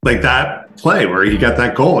like that play where he got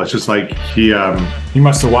that goal. It's just like he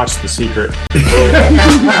must have watched The Secret.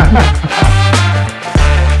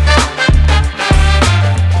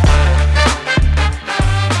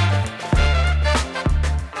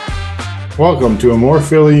 Welcome to A More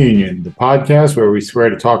Philly Union, the podcast where we swear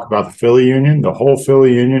to talk about the Philly Union, the whole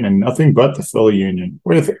Philly Union, and nothing but the Philly Union,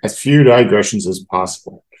 with as few digressions as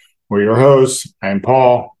possible. We're your hosts. I'm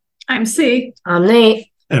Paul. I'm C. I'm Nate.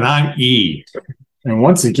 And I'm E. And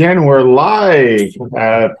once again, we're live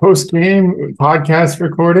post-game podcast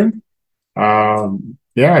recording. Another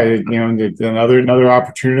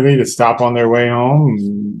opportunity to stop on their way home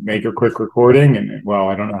and make a quick recording. And well,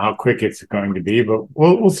 I don't know how quick it's going to be, but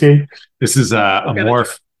we'll see. This is a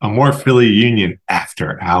more Philly Union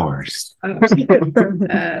after hours.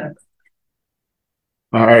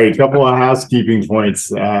 All right, a couple of housekeeping points.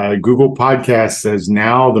 Google Podcasts is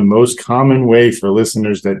now the most common way for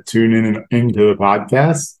listeners that tune into the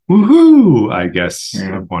podcast. Woohoo! I guess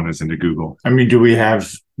one is into Google. I mean, do we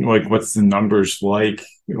have what's the numbers like?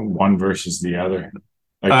 One versus the other,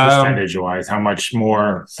 like percentage wise. How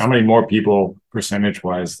many more people percentage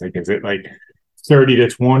wise? Like, is it like 30 to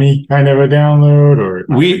 20 kind of a download, or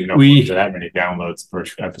we that many downloads per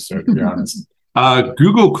episode? To be honest,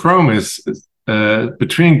 Google Chrome is.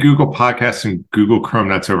 Between Google Podcasts and Google Chrome,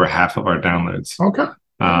 that's over half of our downloads. Okay.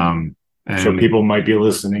 And so people might be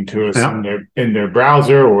listening to us in their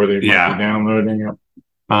browser, or they might be downloading it.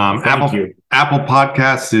 Apple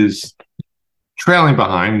Podcasts is trailing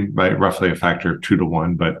behind by roughly a factor of 2 to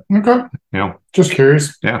 1, but just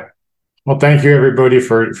curious. Yeah. Well, thank you everybody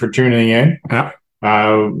for tuning in. Yeah.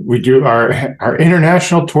 We do our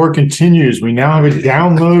international tour continues. We now have a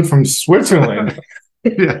download from Switzerland.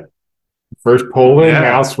 Yeah. First Poland,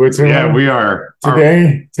 now Switzerland. Yeah, we are.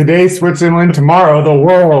 Today, Switzerland, tomorrow, the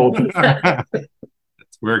world.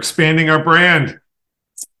 We're expanding our brand.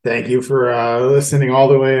 Thank you for listening all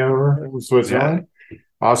the way over to Switzerland. Yeah.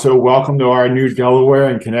 Also, welcome to our new Delaware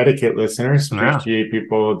and Connecticut listeners. Appreciate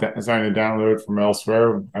people starting to download from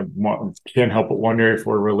elsewhere. I can't help but wonder if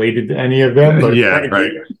we're related to any of them. But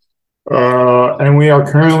right. And we are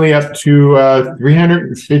currently up to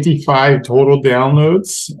 355 total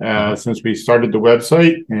downloads since we started the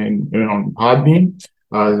website and on Podbean.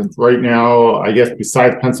 Right now, I guess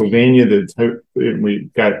besides Pennsylvania,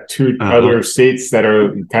 we've got two other states that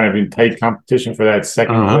are kind of in tight competition for that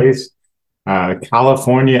second place: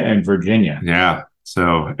 California and Virginia. Yeah,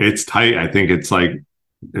 so it's tight. I think it's like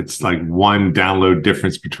one download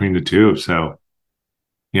difference between the two. So.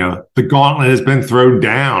 The gauntlet has been thrown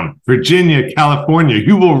down. Virginia, California,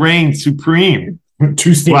 you will reign supreme.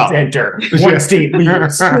 Two states enter. One state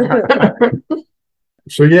leaves. So,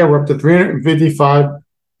 we're up to 355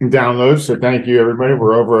 downloads. So, thank you, everybody.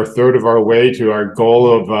 We're over a third of our way to our goal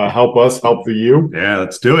of help us, help the you. Yeah,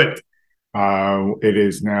 let's do it. It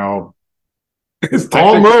is now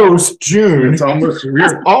almost June.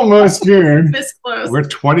 We're almost June. This close. We're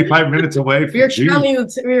 25 minutes away from June.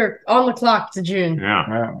 We're on the clock to June.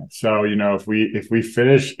 Yeah. So if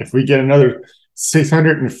we get another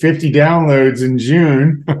 650 downloads in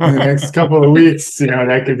June in the next couple of weeks,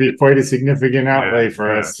 that could be quite a significant outlay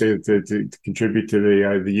for us to contribute to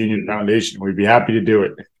the Union Foundation. We'd be happy to do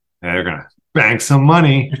it. Yeah, they're gonna bank some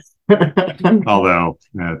money. Although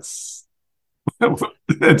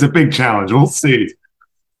it's a big challenge. We'll see.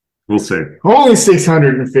 Only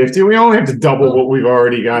 650. We only have to double what we've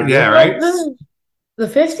already got. Yeah, right. This is the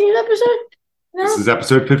 15th episode. No? This is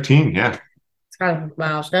episode 15. Yeah, it's kind of a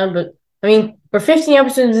milestone, but I mean, we're 15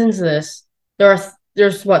 episodes into this. There's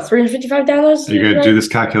what 355 downloads. Are you gonna do this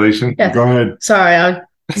calculation? Yeah. Go ahead. Sorry, I'm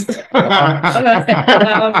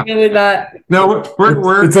really not. No,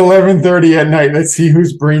 we're it's 11:30 at night. Let's see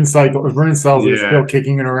whose brain cells are still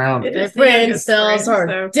kicking it around. Their brain cells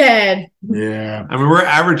are dead. Yeah. I mean, we're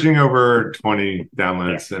averaging over 20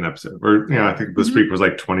 downloads an episode. I think this week was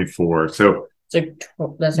like 24. So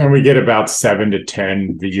and we get about 7 to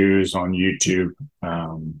 10 views on YouTube.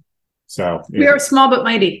 We are small but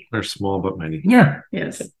mighty. We're small but mighty. Yeah.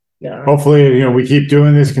 Yes. Yeah. Hopefully, we keep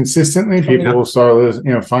doing this consistently. People will start,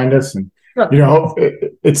 find us, and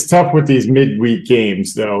it's tough with these midweek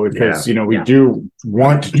games though, because we do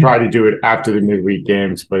want to try to do it after the midweek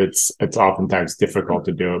games, but it's oftentimes difficult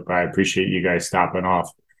to do it. But I appreciate you guys stopping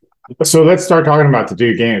off. So let's start talking about the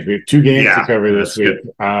 2 games. We have 2 games to cover this week,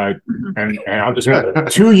 and I'll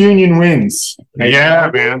just 2 Union wins.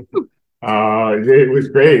 Yeah, man. It was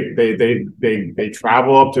great. They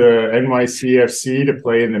travel up to NYCFC to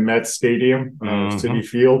play in the Mets Stadium, City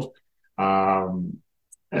Field. The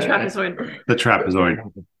trapezoid. The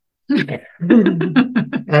trapezoid.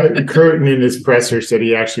 Curtin in his presser said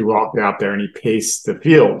he actually walked out there and he paced the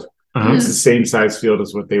field. It's the same size field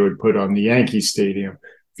as what they would put on the Yankee Stadium.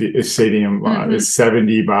 The stadium is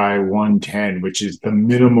 70 by 110, which is the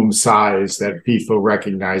minimum size that FIFA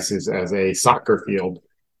recognizes as a soccer field.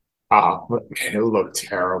 But man, it looked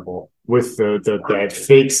terrible with that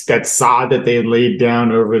fakes, that sod that they had laid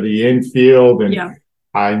down over the infield. And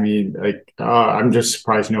I mean, like, I'm just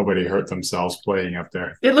surprised nobody hurt themselves playing up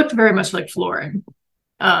there. It looked very much like flooring.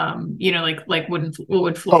 Like wood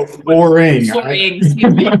floor. Oh, flooring. Flooring.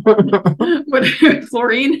 Excuse me.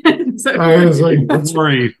 Fluorine. I was like,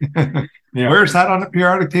 fluorine. Yeah. Where's that on the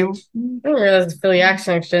periodic table? I didn't realize the Philly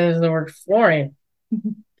accent extends the word fluorine.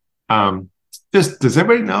 Does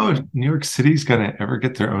everybody know if New York City's going to ever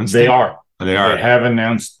get their own state? They are. They are. They have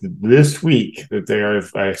announced this week that they are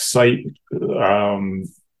a site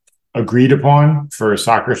agreed upon for a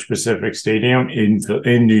soccer-specific stadium in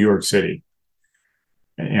New York City.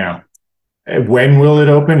 You know, when will it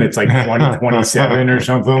open? It's like 2027 or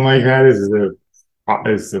something like that.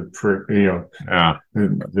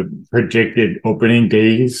 The projected opening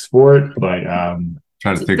days for it, but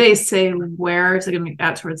trying to think. They say where is it going to be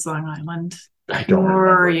out towards Long Island? I don't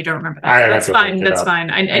remember. You don't remember that? That's fine. That's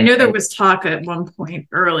fine. I know there was talk at one point,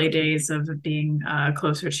 early days, of it being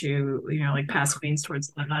closer to, like past Queens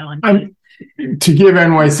towards Long Island. To give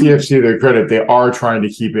NYCFC their credit, they are trying to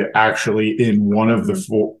keep it actually in one of the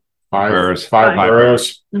five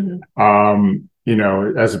boroughs.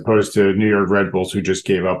 As opposed to New York Red Bulls, who just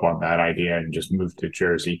gave up on that idea and just moved to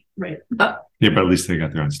Jersey. Right. But at least they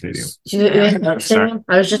got their own stadium.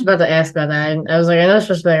 I was just about to ask about that. I was like, I know it's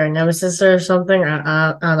supposed to be our nemesis or something.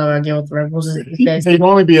 I don't know what I deal with the Red Bulls. They'd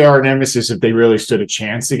only be our nemesis if they really stood a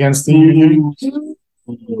chance against the Union.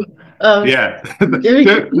 Yeah.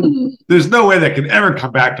 There's no way that could ever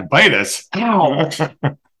come back to bite us. Ow.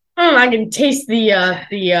 I can taste the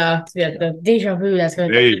deja vu that's going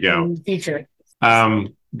to there you go in the future.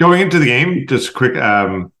 Going into the game, just quick,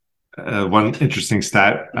 one interesting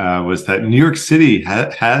stat was that New York City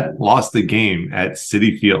had lost the game at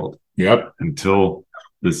Citi Field. Yep. Until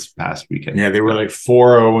this past weekend. Yeah, they were like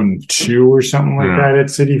 4-0-2 or something like that at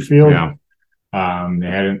Citi Field. Yeah.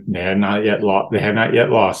 They had not yet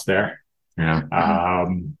lost there. Yeah.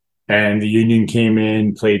 And the Union came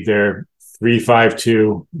in, played their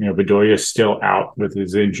 3-5-2. Bedoya's still out with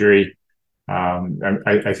his injury.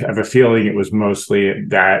 I have a feeling it was mostly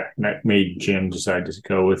that made Jim decide to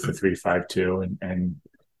go with the 3-5-2, and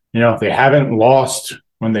they haven't lost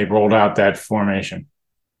when they rolled out that formation.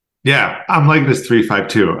 Yeah, I'm liking this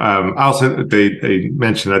 3-5-2. Also, they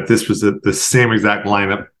mentioned that this was the same exact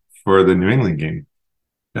lineup for the New England game,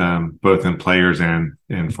 both in players and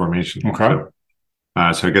in formation. Okay.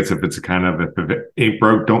 So I guess if it's if it ain't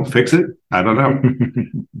broke, don't fix it. I don't know.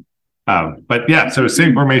 But yeah, so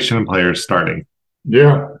same formation and players starting.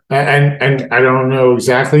 Yeah, and I don't know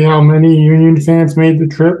exactly how many Union fans made the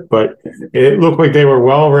trip, but it looked like they were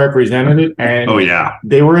well represented. And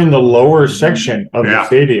they were in the lower section of the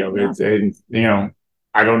stadium. And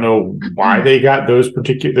I don't know why they got those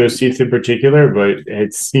seats in particular, but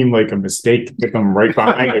it seemed like a mistake to put them right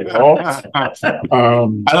behind the goal.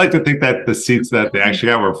 I like to think that the seats that they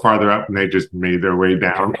actually got were farther up, and they just made their way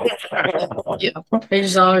down. They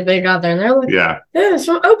just they got there, and they're like, there's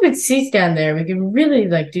some open seats down there. We can really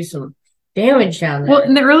do some damage down there. Well,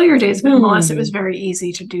 in the earlier days of MLS, it was very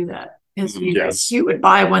easy to do that. You would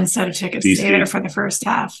buy one set of tickets, stay there for the first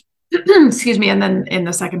half. Excuse me, and then in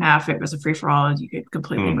the second half it was a free-for-all and you could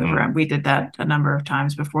completely move around. We did that a number of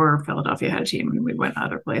times before Philadelphia had a team and we went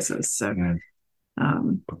other places, so we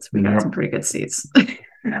got some pretty good seats.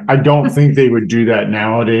 I don't think they would do that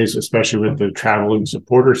nowadays, especially with the traveling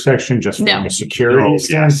supporter section, just from a security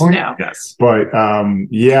standpoint. Yes. But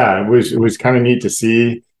it was kind of neat to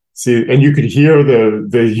see, and you could hear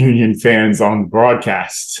the Union fans on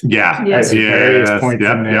broadcast. Yeah. At various points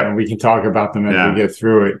in there, and we can talk about them as we get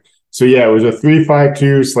through it. So it was a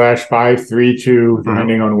 3-5-2/5-3-2,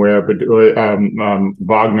 depending on where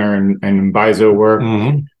Wagner and Bizo were.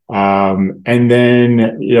 And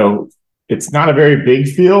then it's not a very big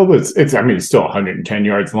field. It's still 110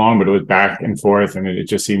 yards long, but it was back and forth, and it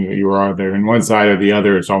just seemed that you were either on one side or the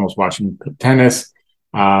other. It's almost watching tennis.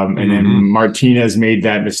 And then Martinez made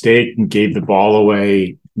that mistake and gave the ball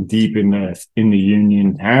away deep in the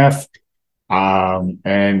Union half.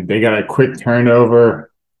 And they got a quick turnover.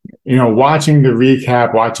 Watching the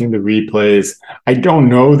recap, watching the replays, I don't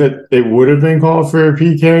know that it would have been called for a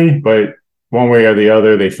PK, but one way or the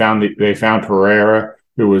other, they found Pereira,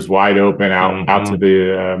 who was wide open out to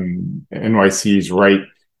the NYC's right,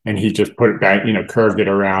 and he just put it back, curved it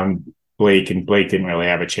around Blake, and Blake didn't really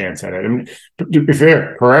have a chance at it. I mean, to be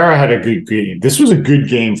fair, Pereira had a good game. This was a good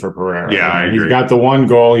game for Pereira. Yeah, I agree. He got the one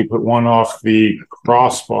goal. He put one off the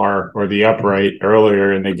crossbar or the upright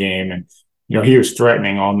earlier in the game, and he was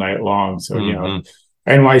threatening all night long. So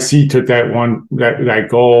NYC took that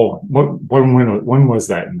goal. When was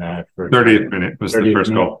that in that? 30th minute was the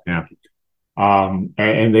first goal. Yeah.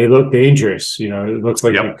 And they look dangerous. It looks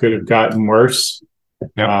like it could have gotten worse.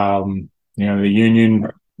 Yep. The Union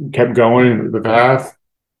kept going the half.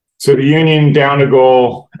 So the Union down a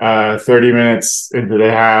goal 30 minutes into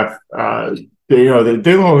the half. They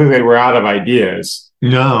didn't look like they were out of ideas.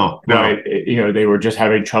 No. But, they were just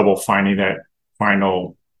having trouble finding that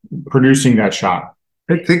producing that shot.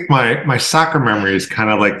 I think my soccer memory is kind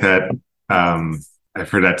of like that. I've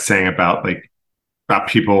heard that saying about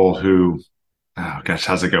people who, oh gosh,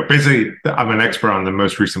 how's it go? Basically, I'm an expert on the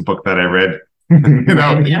most recent book that I read, and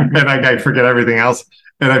I forget everything else.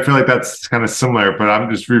 And I feel like that's kind of similar, but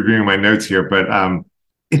I'm just reviewing my notes here. But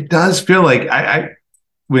it does feel like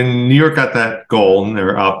when New York got that goal and they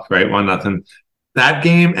were up, right, 1-0, that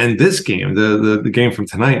game and this game, the game from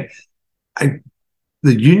tonight,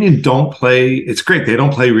 the Union don't play. It's great. They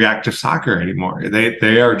don't play reactive soccer anymore.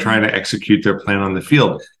 They are trying to execute their plan on the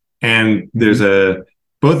field. And there's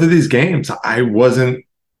both of these games, I wasn't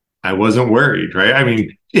worried, right? I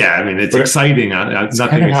mean, it's exciting. It's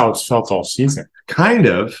kind of how it's felt all season. Kind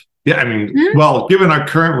of. Yeah. I mean, well, given our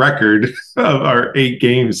current record of our 8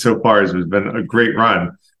 games so far, has been a great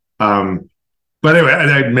run. But anyway,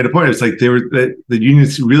 I made a point. It's like the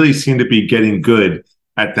Unions really seem to be getting good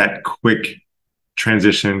at that quick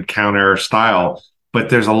transition counter style, but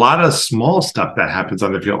there's a lot of small stuff that happens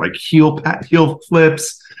on the field, like heel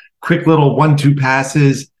flips, quick little 1-2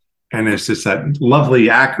 passes, and it's just that lovely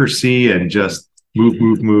accuracy and just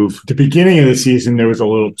move. At the beginning of the season, there was a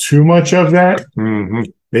little too much of that.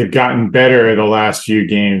 They've gotten better the last few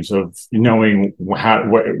games of knowing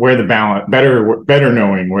where the balance, better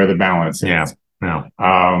knowing where the balance is. Yeah.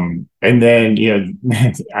 And then,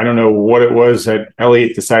 I don't know what it was that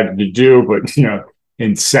Elliott decided to do, but,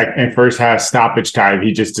 in first half stoppage time,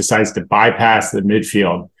 he just decides to bypass the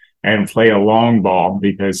midfield and play a long ball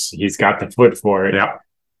because he's got the foot for it. Yeah.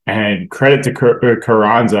 And credit to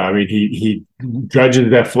Carranza. I mean, he judges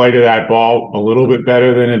that flight of that ball a little bit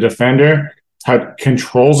better than a defender,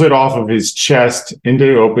 controls it off of his chest into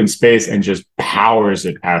the open space and just powers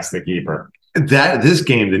it past the keeper. This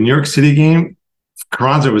game, the New York City game,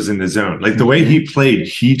 Carranza was in the zone. Like the way he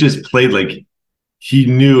just played like he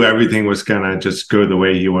knew everything was going to just go the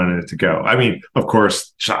way he wanted it to go. I mean, of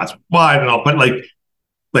course, shots wide and all, but like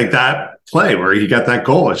that play where he got that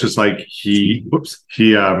goal, it's just like he must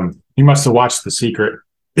have watched The Secret.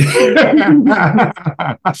 Or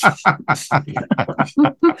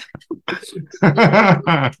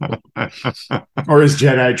his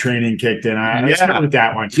Jedi training kicked in. I start with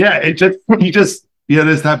that one. Yeah, he just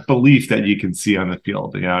there's that belief that you can see on the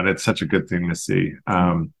field, and it's such a good thing to see.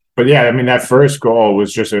 But yeah, I mean, that first goal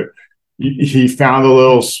was just he found a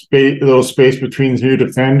little space between the two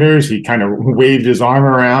defenders. He kind of waved his arm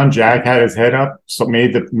around. Jack had his head up, so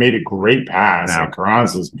made a great pass. And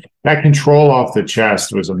Carranza's that control off the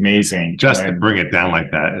chest was amazing. Just to bring it down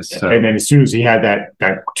like that. And then as soon as he had that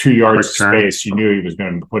 2 yards of space, you knew he was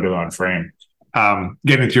going to put it on frame.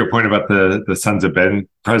 Getting to your point about the Sons of Ben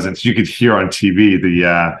presence, you could hear on TV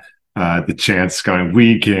the chants going,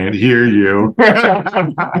 "We can't hear you," right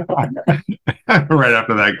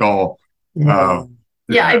after that goal. I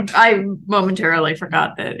momentarily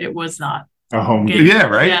forgot that it was not a home game. Yeah,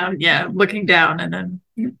 right. Yeah. Looking down and then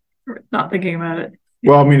not thinking about it.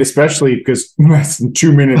 Well, I mean, especially because less than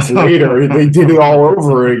 2 minutes later, they did it all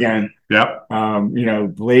over again. Yep.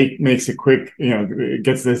 Blake makes a quick,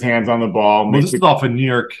 gets his hands on the ball. This is off a New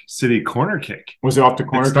York City corner kick. Was it off the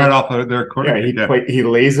corner kick? Start off of their corner kick. He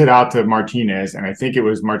lays it out to Martinez, and I think it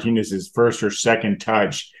was Martinez's first or second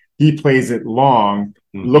touch. He plays it long.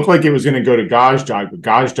 Looked like it was going to go to Gazdag, but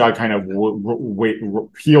Gazdag kind of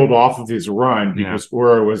peeled off of his run because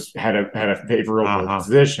Ura had a favorable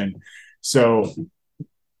position. So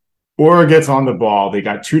Ura gets on the ball. They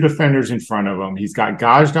got 2 defenders in front of him. He's got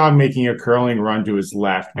Gazdag making a curling run to his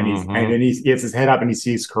left, and then he gets his head up and he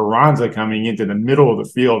sees Carranza coming into the middle of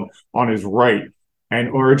the field on his right, and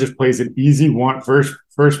Ura just plays an easy first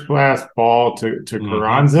class ball to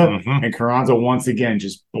Carranza, and Carranza once again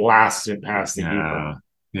just blasts it past the keeper.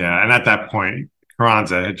 Yeah, and at that point,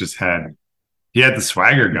 Carranza had the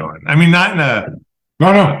swagger going. I mean, not in a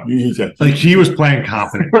no. Like he was playing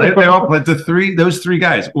confident. They all played those three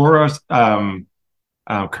guys, Oros, Carranza,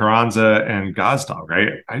 and Gazdag,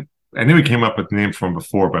 right? I knew we came up with the name for them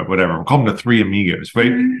before, but whatever. We'll call them the Three Amigos,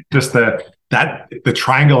 right? Just the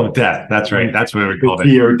triangle of death. That's right. That's what we called it.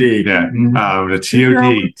 TOD. Yeah. The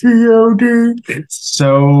TOD. TOD. It's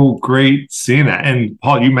so great seeing that. And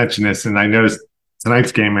Paul, you mentioned this, and I noticed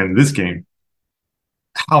tonight's game and this game,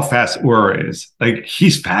 how fast Ura is. Like,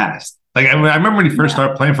 he's fast. Like, I remember when he first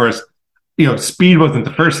started playing for us, speed wasn't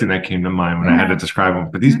the first thing that came to mind when I had to describe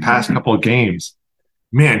him. But these past couple of games,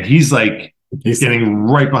 man, he's getting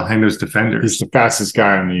right behind those defenders. He's the fastest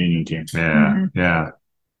guy on the Union team. Yeah, yeah.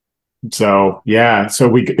 So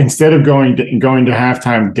we, instead of going to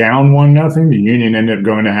halftime down 1-0, the Union ended up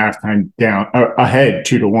going to halftime down ahead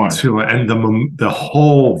 2-1. And the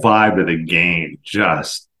whole vibe of the game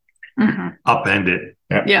just upended.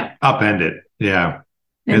 Yeah, upended. Yeah.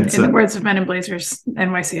 In the words of Men in Blazers,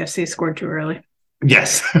 NYCFC scored too early.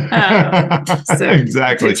 Yes. So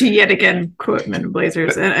exactly. To yet again quote Men in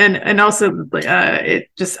Blazers, and also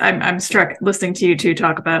I'm struck listening to you two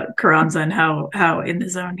talk about Carranza and how in the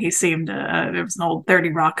zone he seemed. There was an old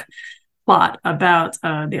 30 Rock plot about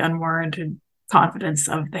the unwarranted confidence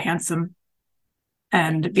of the handsome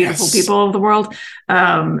and beautiful people of the world.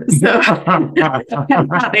 So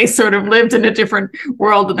they sort of lived in a different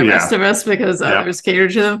world than the rest of us because others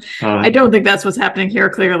catered to them. I don't think that's what's happening here.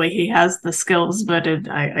 Clearly he has the skills, but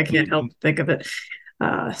I can't help but think of it.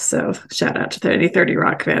 So shout out to any 30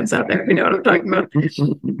 Rock fans out there who know what I'm talking about.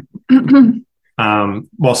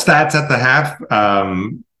 Well, stats at the half,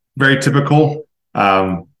 very typical.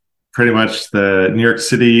 Pretty much the New York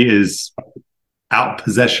City is out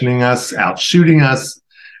possessioning us, out shooting us,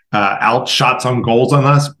 out shots on goals on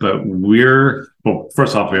us. But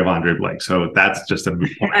first off, we have Andre Blake, so that's just a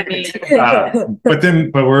moot point. I mean,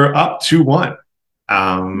 but we're up 2-1.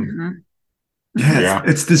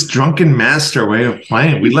 It's this drunken master way of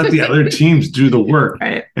playing. We let the other teams do the work,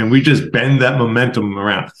 and we just bend that momentum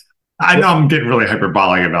around. I know I'm getting really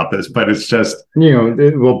hyperbolic about this, but it's just...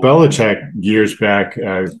 Belichick, years back,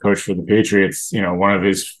 coach for the Patriots, one of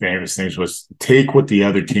his famous things was take what the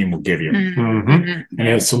other team will give you. And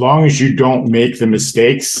as long as you don't make the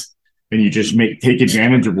mistakes and you just take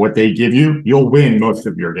advantage of what they give you, you'll win most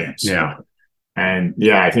of your games. Yeah. And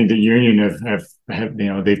I think the Union have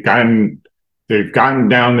they've gotten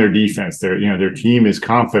down their defense. Their team is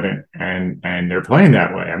confident and they're playing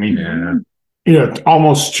that way. I mean,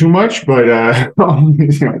 almost too much, but at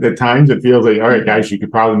times it feels like, all right, guys, you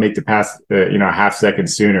could probably make the pass, a half second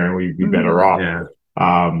sooner, and we'd be better off. Yeah.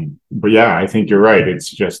 But I think you're right.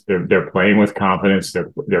 It's just they're playing with confidence.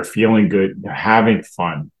 They're feeling good. They're having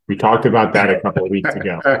fun. We talked about that a couple of weeks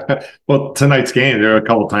ago. Well, tonight's game, there were a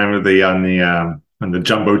couple of times on the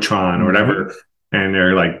jumbotron or whatever, and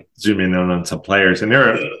they're like zooming in on some players, and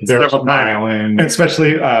they're smiling,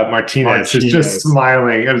 especially Martinez is just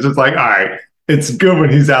smiling, and it's just like, all right. It's good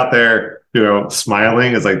when he's out there,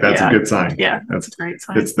 smiling. It's like, that's a good sign. Yeah, that's a great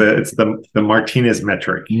sign. It's the Martinez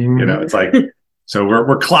metric. It's like, so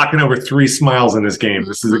we're clocking over 3 smiles in this game.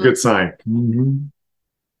 This is a good sign.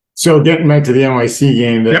 So getting back to the NYC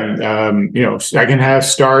game, then second half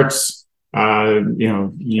starts.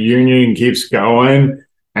 Union keeps going.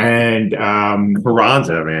 And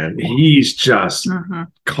Carranza, man, he's just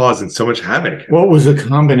causing so much havoc. What was a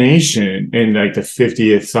combination in like the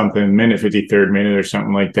 53rd minute or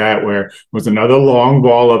something like that, where it was another long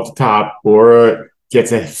ball up the top, or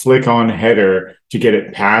gets a flick on header to get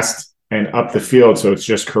it past and up the field. So it's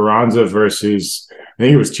just Carranza versus, I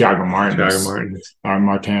think it was Thiago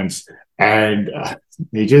Martins. And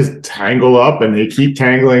they just tangle up and they keep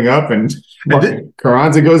tangling up, and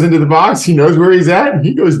Carranza goes into the box. He knows where he's at, and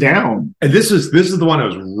he goes down. And this is the one that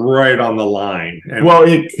was right on the line. And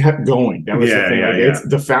it kept going. That was the thing.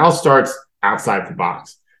 The foul starts outside the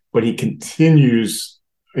box, but he continues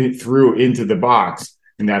through into the box,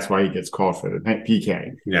 and that's why he gets called for the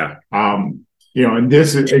PK. Yeah. And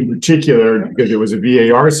this is in particular because it was a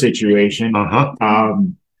VAR situation.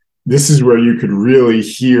 This is where you could really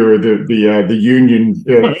hear the Union,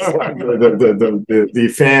 the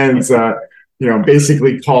fans,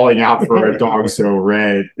 basically calling out for a dog so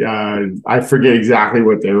red. I forget exactly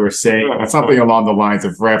what they were saying. Something along the lines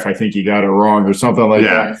of "Ref, I think you got it wrong" or something like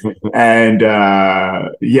that. And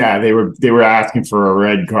they were asking for a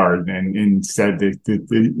red card, and said that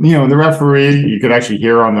the referee, you could actually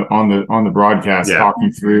hear on the broadcast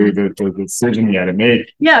talking through the decision he had to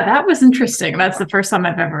make. Yeah, that was interesting. That's the first time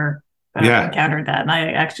I've ever encountered that, and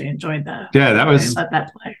I actually enjoyed that. Yeah, that was let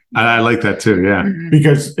that play. I like that too. Yeah.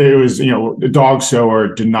 Because it was, the dog show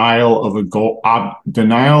or denial of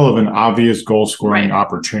an obvious goal scoring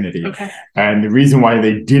opportunity. Okay. And the reason why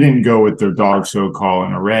they didn't go with their dog show call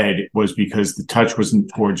in a red was because the touch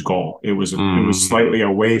wasn't towards goal. It was slightly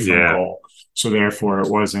away from goal. So therefore it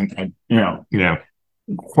wasn't,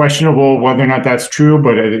 questionable whether or not that's true,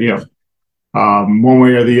 but one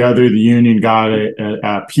way or the other, the Union got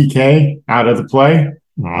a PK out of the play.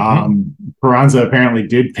 Carranza apparently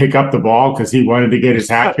did pick up the ball because he wanted to get his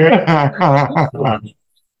hat trick.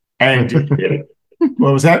 And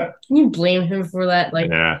what was that? Can you blame him for that?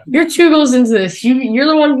 Like, you're 2 goals into this. You're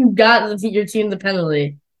the one who got your team the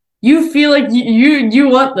penalty. You feel like you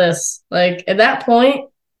want this. Like, at that point,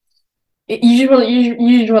 you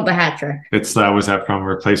just want the hat trick. It's was that from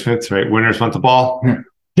replacements, right? Winners want the ball.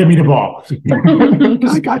 Give me the ball.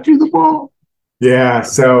 I got you the ball. Yeah.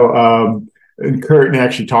 So Curtin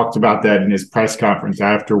actually talked about that in his press conference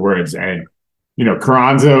afterwards, and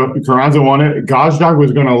Carranza won it. Gazdag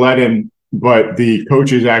was going to let him, but the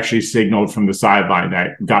coaches actually signaled from the sideline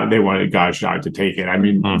that they wanted Gazdag to take it. I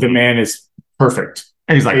mean, the man is perfect.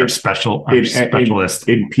 He's like our specialist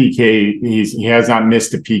in PK. He has not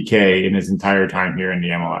missed a PK in his entire time here in the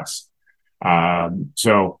MLS.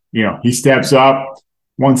 So he steps up.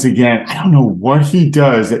 Once again, I don't know what he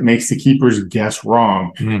does that makes the keepers guess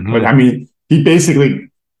wrong, but I mean, he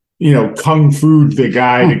basically, kung fu'd the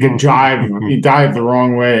guy to get jive. He dived the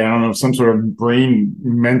wrong way. I don't know, some sort of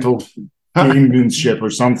mental gamemanship or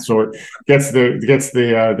some sort. Gets the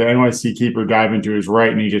NYC keeper diving to his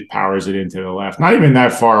right, and he just powers it into the left. Not even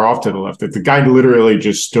that far off to the left. If the guy literally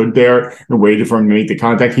just stood there and waited for him to make the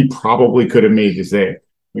contact, he probably could have made the save.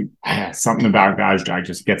 Something about Gazdag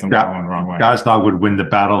just gets him going the wrong way. Gazdag would win the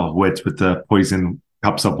battle of wits with the poison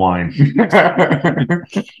cups of wine.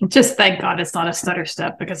 Just thank God it's not a stutter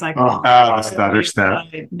step, because stutter step.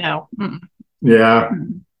 No. Yeah.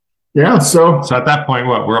 So at that point,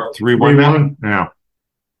 we're up 3-1 now.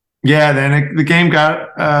 Yeah. Then the game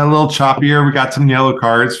got a little choppier. We got some yellow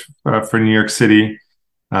cards for New York City,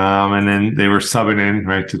 and then they were subbing in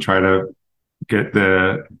to try to get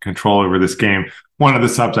the control over this game. One of the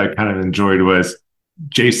subs I kind of enjoyed was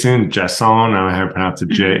Jasson. I don't know how to pronounce it.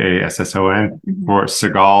 Jasson for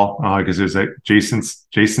Seagal, because there's Jason.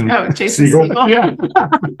 Oh, Jason Seagal.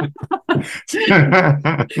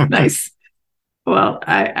 Yeah. Nice. Well,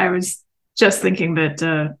 I was just thinking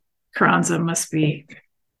that Carranza must be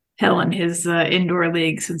hell in his indoor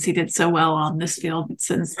league, since he did so well on this field.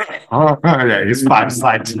 Since he's 5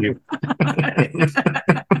 slides to you.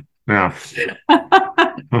 Yeah.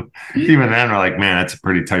 Even then, we're like, man, that's a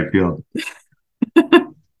pretty tight field.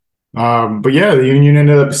 But yeah, the Union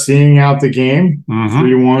ended up seeing out the game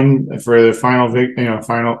 3-1 for the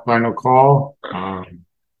final call.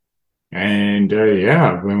 And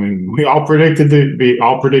I mean, we all predicted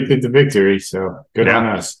the victory, so good on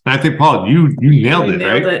us. I think, Paul, you nailed it,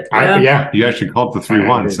 right? Yeah. You actually called the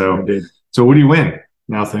 3-1. So what do you win?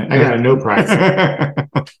 Nothing. I got a no prize.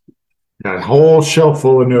 Got a whole shelf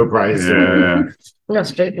full of no prizes. Yeah. We got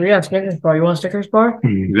Snickers bar. You want a Snickers bar?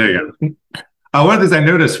 There you go. One of the things I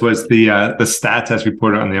noticed was the stats as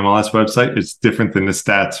reported on the MLS website is different than the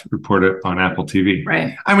stats reported on Apple TV.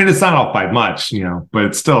 Right. I mean, it's not off by much, but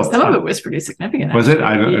it's still some of it was pretty significant. Was it?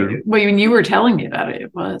 When you were telling me about it,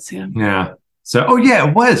 it was. Yeah. Yeah. So,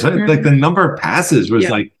 it was like the number of passes was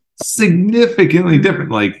like significantly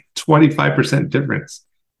different, like 25% difference.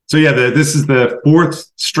 So this is the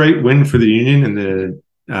 4th straight win for the Union in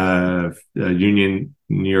the Union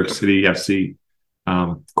New York City FC.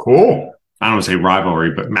 Cool. I don't want to say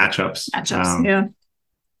rivalry, but matchups. Yeah.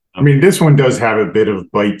 I mean, this one does have a bit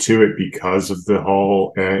of bite to it because of the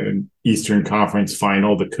whole Eastern Conference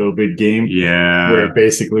final, the COVID game. Yeah. Where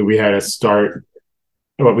basically we had to start.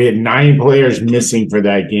 Well, we had 9 players missing for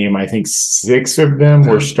that game. I think 6 of them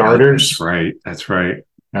were starters. That's right.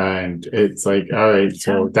 And it's like, all right,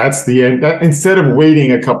 so that's the end. Instead of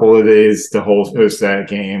waiting a couple of days to host that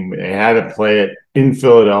game, they had to play it in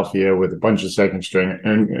Philadelphia with a bunch of second string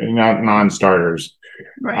and not non-starters.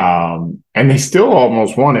 Right. And they still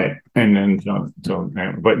almost won it. And then,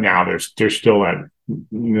 but now there's still a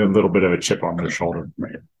little bit of a chip on their shoulder.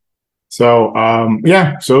 Right. So,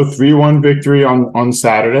 so 3-1 victory on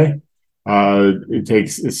Saturday.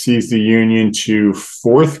 It sees the Union to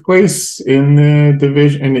 4th place in the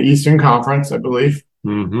division in the Eastern Conference, I believe.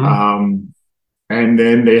 And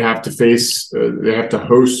then they have to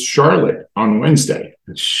host Charlotte on Wednesday.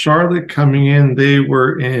 Charlotte coming in, they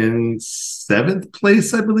were in 7th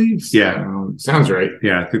place, I believe. Yeah, sounds right.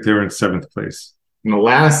 Yeah, I think they were in 7th place. And the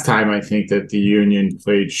last time I think that the Union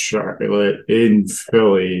played Charlotte in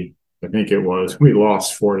Philly, I think it was. We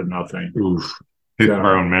lost 4-0. Oof. Hit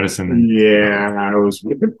our own medicine. Yeah, it was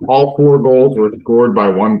all 4 goals were scored by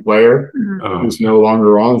one player who's no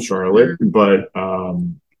longer on Charlotte, but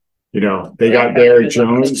they got Derek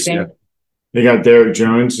Jones. They got Derek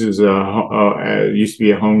Jones, who's used to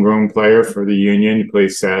be a homegrown player for the Union. He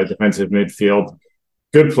plays defensive midfield.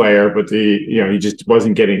 Good player, but he just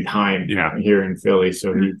wasn't getting time here in Philly.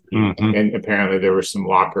 So and apparently there were some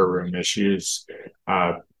locker room issues,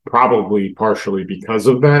 probably partially because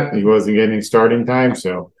of that. He wasn't getting starting time,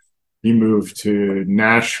 so he moved to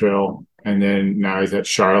Nashville, and then now he's at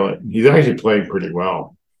Charlotte. He's actually playing pretty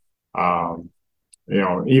well.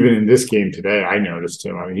 Even in this game today, I noticed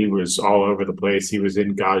him. I mean, he was all over the place. He was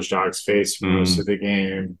in Gajdag's face for most of the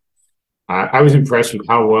game. I was impressed with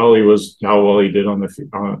how well he did on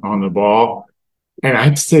the ball. And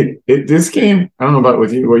I'd say this game, I don't know about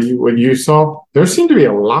what you saw. There seemed to be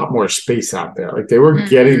a lot more space out there. Like they were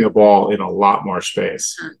getting the ball in a lot more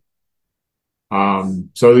space.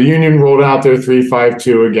 So the Union rolled out their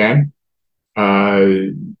 3-5-2 again.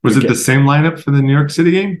 Was it the same lineup for the New York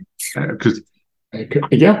City game?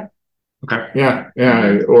 Yeah. Okay. Yeah.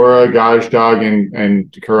 Or Gajdag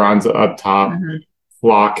and Carranza up top.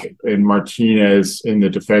 Flock and Martinez in the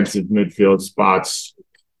defensive midfield spots.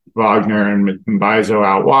 Wagner and Mbaizo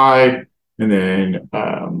out wide, and then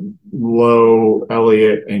Lowe,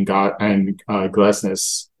 Elliott, and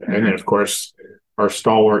Glesnes, and then of course our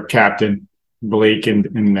stalwart captain Blake in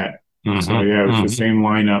net. So it was the same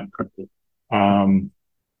lineup. And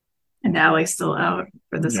Allie's still out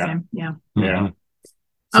for this game. Yeah.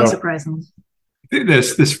 Unsurprising.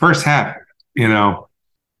 This first half,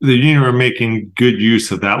 the Union were making good use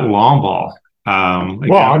of that long ball.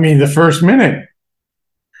 The first minute.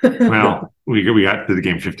 Well, we got to the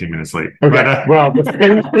game 15 minutes late. Okay.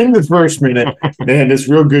 In the first minute, they had this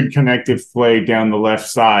real good connective play down the left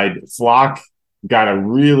side. Flock got a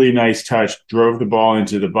really nice touch, drove the ball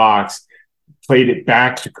into the box, played it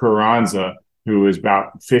back to Carranza, who was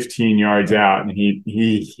about 15 yards out, and he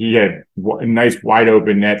had a nice wide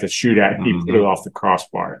open net to shoot at. He put it off the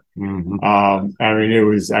crossbar. If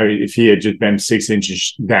he had just been 6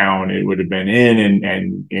 inches down, it would have been in,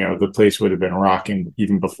 and the place would have been rocking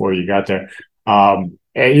even before you got there. The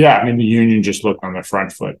Union just looked on the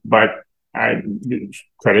front foot, but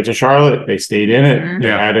credit to Charlotte, they stayed in it. They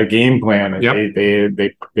had a game plan. They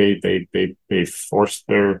forced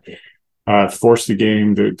the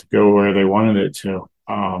game to go where they wanted it to.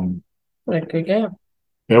 A good game.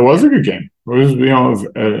 It was a good game. It was,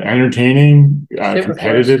 entertaining,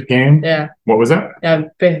 competitive game. Yeah. What was that? Yeah,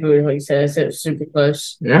 basically what you said. It was super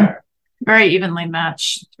close. Yeah. Very evenly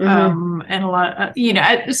matched. And a lot,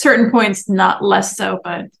 at certain points, not less so,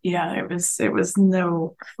 but it was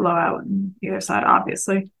no blowout on either side,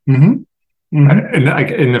 obviously. And I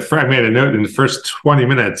made a note in the first 20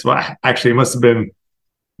 minutes. Well, actually, it must have been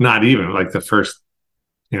not even like the first,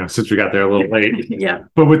 since we got there a little late. Yeah.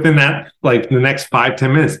 But within that, like the next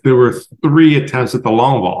 5-10 minutes, there were 3 attempts at the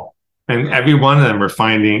long ball. And every one of them were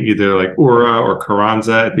finding either like Ura or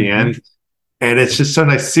Carranza at the end. And it's just so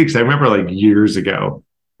nice to see, because I remember like years ago,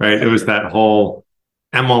 right? It was that whole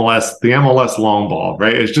the MLS long ball,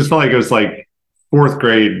 right? It just felt like it was like 4th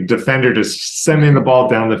grade defender just sending the ball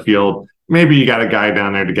down the field. Maybe you got a guy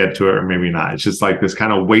down there to get to it, or maybe not. It's just like this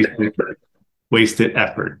kind of wasted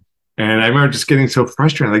effort. And I remember just getting so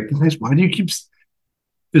frustrated. Like, guys, why do you keep just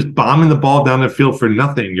bombing the ball down the field for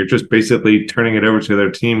nothing? You're just basically turning it over to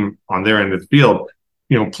their team on their end of the field.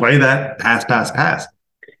 Play that pass.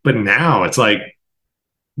 But now it's like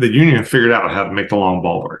the Union figured out how to make the long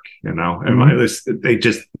ball work, and they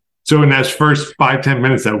just, so in those first 5-10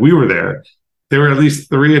 minutes that we were there were at least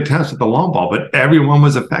 3 attempts at the long ball, but everyone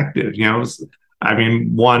was effective.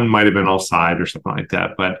 One might have been offside or something like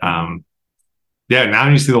that, but now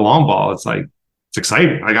you see the long ball, it's like, it's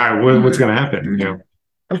exciting. Like, all right, what's going to happen?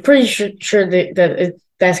 I'm pretty sure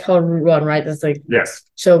that's called Route 1, right? That's like, yes.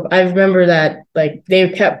 So I remember that, like, they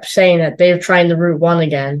kept saying that they're trying the Route 1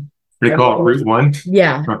 again. They call it Route 1?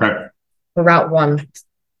 Yeah. Okay. For Route 1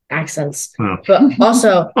 accents. But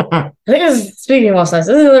also, I think speaking of offsides, this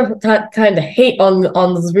is another time to hate on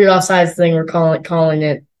this weird offsides thing we're calling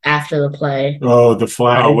it after the play. Oh, the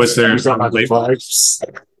flag. Oh, was there some late flags?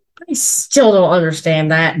 I still don't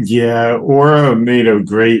understand that. Yeah, Ora made a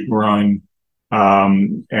great run.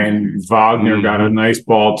 And Wagner got a nice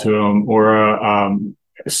ball to him. Ora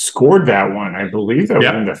scored that one. I believe that was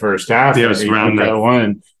in the first half. Yeah, it was around that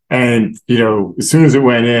one. And, as soon as it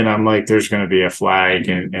went in, I'm like, there's going to be a flag.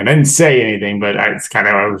 And I didn't say anything, but I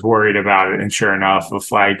was worried about it. And sure enough, a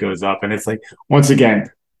flag goes up. And it's like, once again,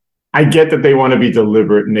 I get that they want to be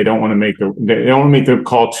deliberate and they don't want to make the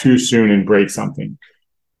call too soon and break something.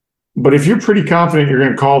 But if you're pretty confident you're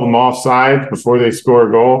going to call them offside before they score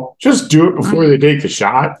a goal, just do it before they take the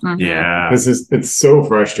shot. Yeah, it's so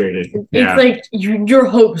frustrating. It's like your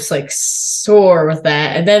hopes like soar with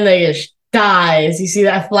that, and then they just die as you see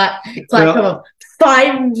that flat come up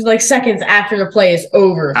 5 seconds after the play is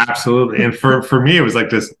over. Absolutely, and for me, it was like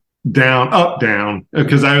this down, up, down,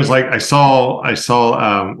 because I was like, I saw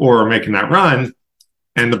Aura making that run,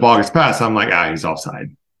 and the ball gets passed. I'm like, he's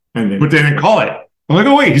offside, but they didn't call it. I'm like,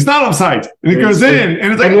 oh wait, he's not offside, and it goes in,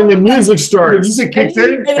 and it's like, and then the music starts, the music kicks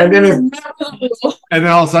in, and then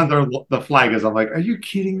all of a sudden the flag is. I'm like, are you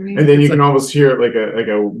kidding me? And then you can almost hear it like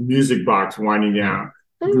a music box winding down.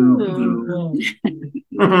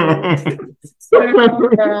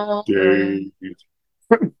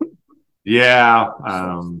 Yeah,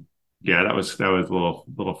 that was a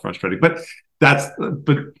little frustrating, but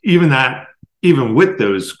even with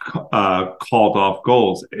those called off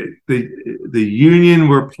goals, the Union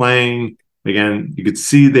were playing again. You could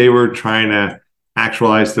see they were trying to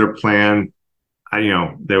actualize their plan.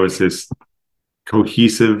 There was this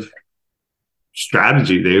cohesive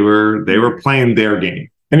strategy. They were playing their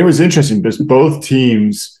game, and it was interesting because both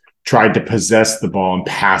teams tried to possess the ball and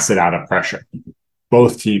pass it out of pressure.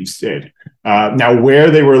 Both teams did. Now, where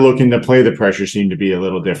they were looking to play the pressure seemed to be a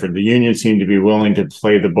little different. The Union seemed to be willing to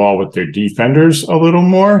play the ball with their defenders a little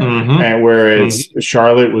more, and whereas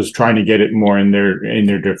Charlotte was trying to get it more in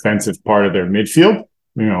their defensive part of their midfield,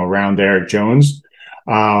 around Eric Jones.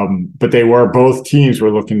 But both teams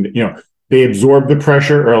were looking to, they absorbed the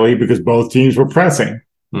pressure early because both teams were pressing,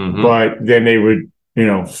 but then they would,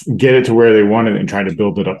 get it to where they wanted and try to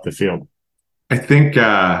build it up the field. I think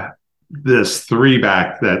this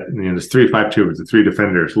 3-back this 3-5-2 with the 3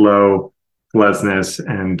 defenders, Lowe, Lesnes,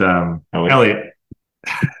 and Elliott.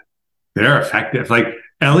 They're effective. Like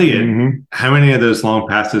Elliott, how many of those long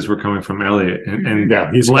passes were coming from Elliott? And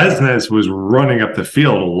Lesnes was running up the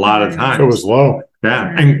field a lot of times. So was Lowe.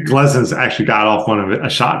 Yeah, and Lesnes actually got off a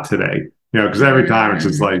shot today. Because every time it's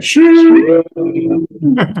just like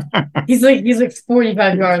he's like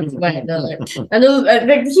 45 yards away. I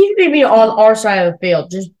think he's maybe on our side of the field,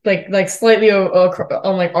 just like slightly on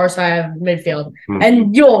our side of midfield,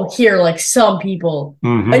 and you'll hear some people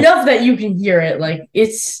enough that you can hear it. Like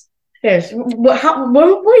it's what year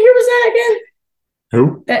was that again?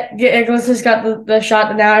 Who? That Iglesias got the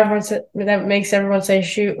shot that that makes everyone say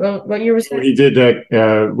shoot. What year was that? He did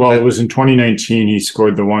that. Well, it was in 2019. He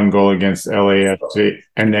scored the 1 goal against LAFC,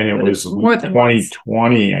 and then it was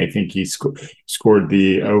 2020. I think he scored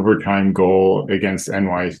the overtime goal against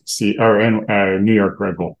NYC or New York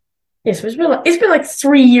Red Bull. Yes, it's been like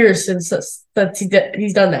 3 years since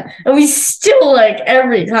he's done that, and we still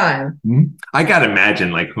every time. I gotta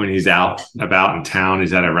imagine when he's out about in town,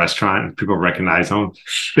 he's at a restaurant, and people recognize him.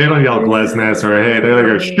 They don't yell Glesnes or hey, they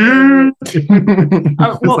go shoot.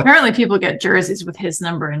 Well, apparently people get jerseys with his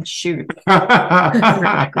number and shoot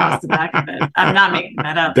across the back of it. I'm not making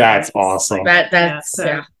that up. That's awesome. That's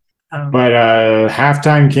But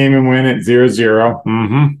halftime came and went at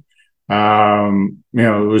 0-0. It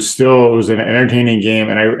was an entertaining game,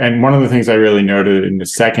 and one of the things I really noted in the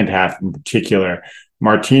second half in particular,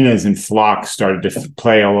 Martinez and Flock started to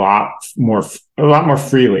play a lot more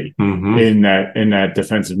freely in that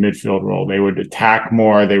defensive midfield role. They would attack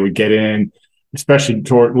more, they would get in, especially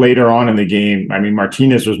later on in the game. I mean,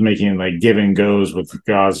 Martinez was making give and goes with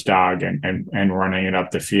Gazdag and running it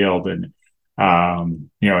up the field, and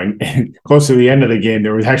and close to the end of the game,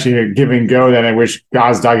 there was actually a give and go that I wish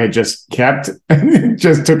Gazdag had just kept,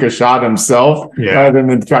 just took a shot himself rather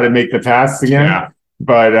than try to make the pass again. Yeah.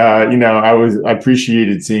 But I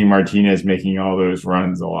appreciated seeing Martinez making all those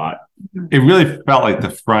runs a lot. It really felt like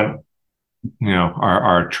the front,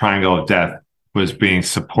 our triangle of death was being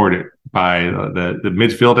supported by the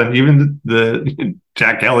midfield and even the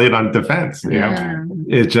Jack Elliott on defense.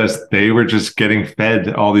 It just, they were just getting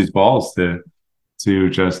fed all these balls to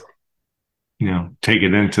just take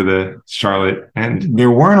it into the Charlotte end.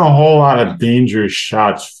 There weren't a whole lot of dangerous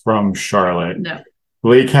shots from Charlotte. No.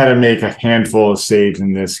 Blake had to make a handful of saves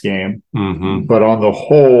in this game, but on the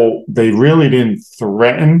whole, they really didn't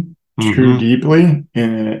threaten too deeply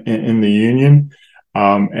in the Union.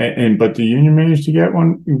 But the Union managed to get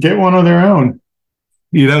one of their own.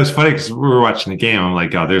 It was funny because we were watching the game. I'm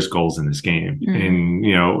like, oh, there's goals in this game. And,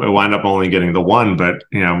 it wound up only getting the 1, but,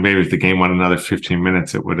 maybe if the game went another 15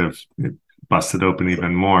 minutes, it would have busted open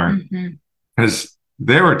even more. Because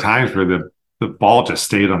there were times where the ball just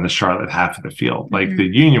stayed on the Charlotte half of the field. Like the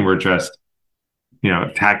Union were just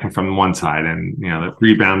attacking from one side and, they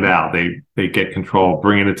rebound out. They get control,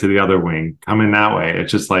 bringing it to the other wing, coming that way.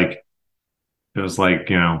 It's just like, it was like,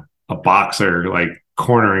 a boxer, like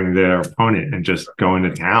cornering their opponent and just going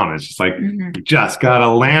to town. It's just like, you just got to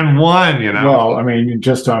land one, Well, I mean,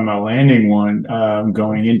 just on the landing one,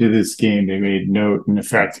 going into this game, they made note. In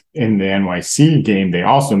effect, in the NYC game, they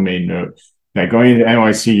also made note that going into the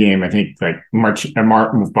NYC game, I think like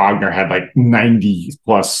Martin Wagner had like 90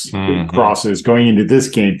 plus crosses. Going into this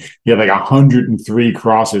game, he had like 103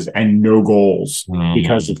 crosses and no goals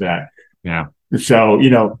because of that. Yeah. So,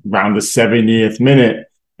 around the 70th minute,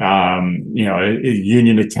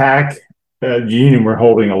 Union attack. Union were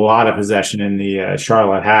holding a lot of possession in the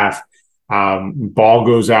Charlotte half. Ball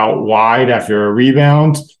goes out wide after a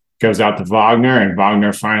rebound, goes out to Wagner, and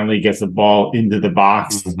Wagner finally gets the ball into the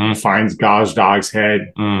box, finds Gajdag's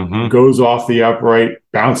head, goes off the upright,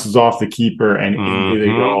 bounces off the keeper, and into the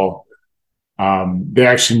goal. They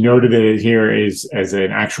actually noted it here as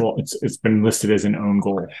an actual. It's been listed as an own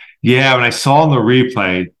goal. Yeah, when I saw in the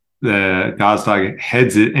replay, the Gazdag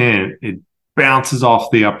heads it in, it bounces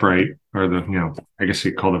off the upright, or the I guess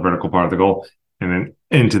you call the vertical part of the goal, and then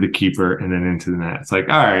into the keeper, and then into the net. It's like,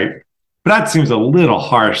 all right, but that seems a little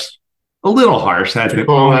harsh. That's the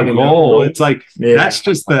own goal. It's like that's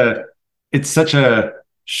just it's such a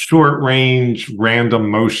short range,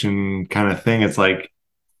 random motion kind of thing. It's like.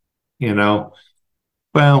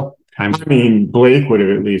 Well, I mean, Blake would have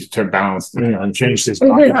at least balanced, and changed his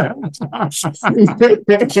mind.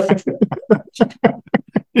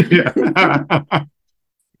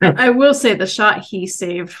 I will say the shot he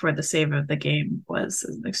saved for the save of the game was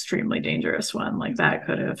an extremely dangerous one. Like that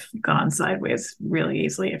could have gone sideways really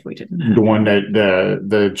easily if we didn't have the one that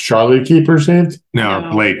the Charlie keeper saved. No,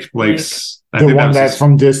 Blake's. The one that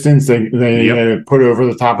from distance they put over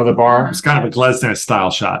the top of the bar. It's kind of a Glesnes style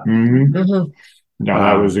shot. No,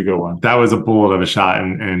 that was a good one. That was a bullet of a shot,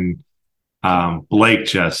 and Blake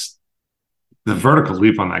just the vertical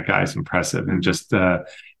leap on that guy is impressive, and just it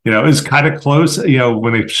was kind of close.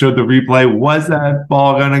 When they showed the replay, was that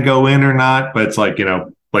ball going to go in or not? But it's like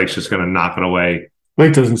Blake's just going to knock it away.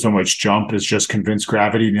 Blake doesn't so much jump as just convince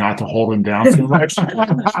gravity not to hold him down so much. I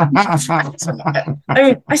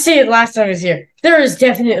mean, I say it last time I was here. There is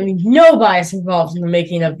definitely no bias involved in the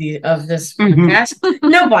making of this podcast.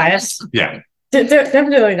 No bias. Yeah.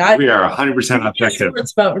 Definitely not. We are 100% objective.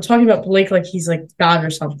 We're talking about Blake like he's like God or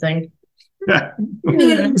something. Yeah.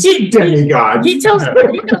 Demigod. He tells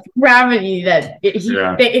gravity that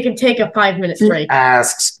it can take a 5-minute break. He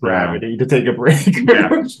asks gravity to take a break.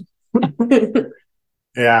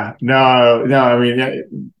 Yeah. No. I mean,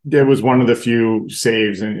 it was one of the few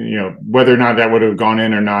saves, and whether or not that would have gone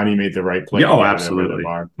in or not, he made the right play. Oh, absolutely,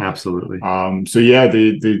 absolutely. So yeah,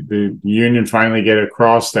 the Union finally get a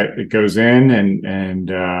cross that it goes in, and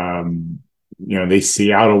they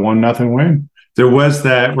see out a 1-0 win. There was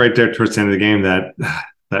that right there towards the end of the game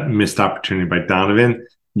that missed opportunity by Donovan.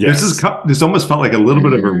 Yes. This almost felt like a little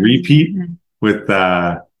bit of a repeat with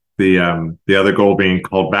the other goal being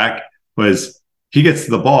called back. Was he gets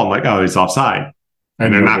to the ball, I'm like, oh, he's offside,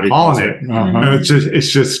 and they're not calling it. And it's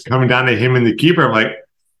just coming down to him and the keeper. I'm like,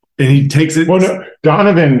 and he takes it. Well, no,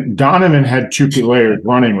 Donovan had 2 players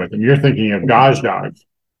running with him. You're thinking of Gajdag,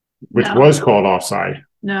 which was called offside.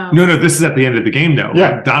 No. This is at the end of the game, though.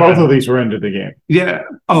 Yeah, both of these were into the game. Yeah.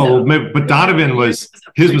 Oh, no. But Donovan his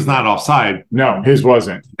was not offside. No, his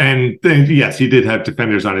wasn't. And then, yes, he did have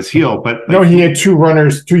defenders on his heel, but no, he had 2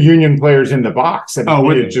 Union players in the box, and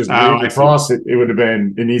just across it would have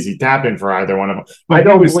been an easy tap in for either one of them. I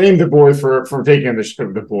don't blame the boy for taking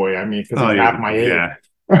the boy. I mean, because he's half my age.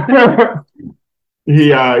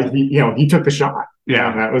 Yeah. he took the shot.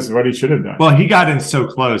 Yeah, that was what he should have done. Well, he got in so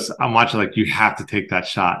close. I'm watching like, you have to take that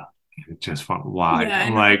shot. It just went wide. Yeah,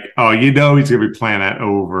 I'm like, oh, he's going to be playing that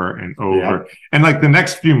over and over. Yeah. And like the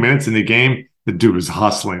next few minutes in the game, the dude was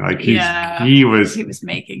hustling. Like he was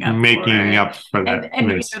making up for that.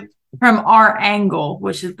 And from our angle,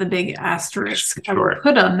 which is the big asterisk I would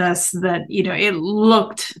put on this, that it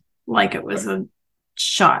looked like it was a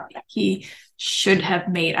shot he should have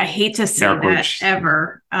made. I hate to say that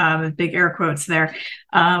ever, big air quotes there,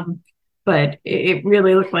 but it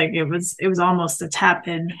really looked like it was almost a tap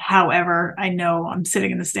in. However, I know I'm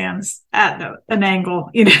sitting in the stands at an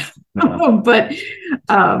angle, but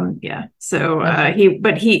so he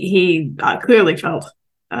clearly felt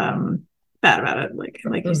bad about it, like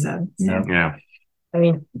you said. So. Yeah. I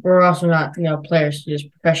mean, we're also not players who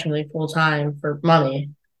just professionally full time for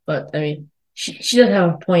money, but I mean. She does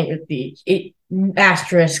have a point with the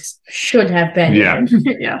asterisks should have been. Yeah.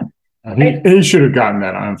 Yeah. He should have gotten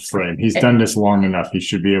that on frame. He's done this long enough. He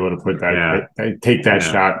should be able to put that, take that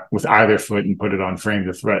shot with either foot and put it on frame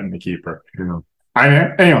to threaten the keeper.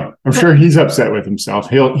 Anyway, I'm sure he's upset with himself.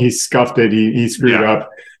 He scuffed it. He screwed up,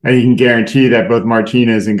 and you can guarantee that both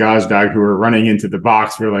Martinez and Gazdag, who were running into the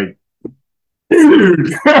box, were like,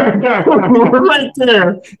 dude, we're right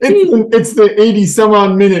there. It's the 80 some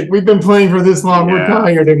odd minute. We've been playing for this long. We're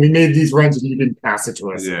tired, and we made these runs, and you didn't pass it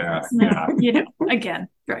to us. Again,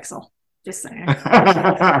 Drexel. Just saying. Keep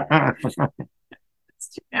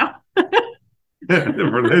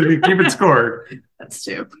it scored. That's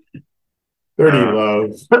two. 30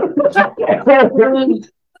 love.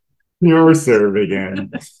 Your serve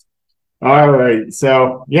again. All right.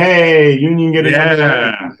 So, yay. Union getting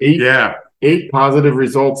eight positive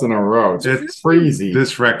results in a row. It's crazy.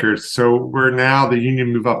 This record. So we're now the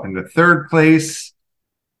Union move up into third place.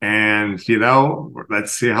 And,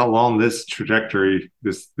 let's see how long this trajectory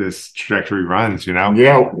runs,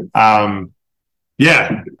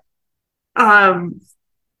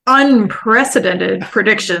 Unprecedented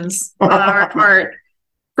predictions on our part.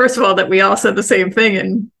 First of all, that we all said the same thing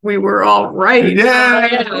and we were all right. And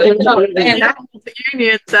that was the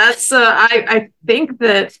Union. That's I think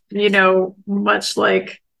that, much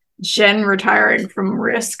like Jen retiring from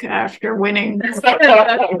Risk after winning, maybe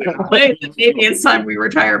it's time we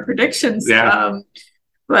retire predictions. But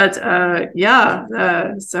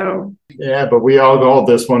we all got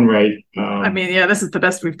this one right. This is the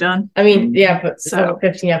best we've done. But 15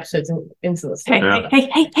 episodes into this.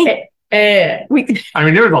 Hey. There was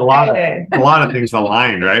a lot of things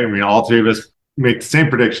aligned, right? All three of us make the same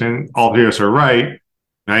prediction. All three of us are right?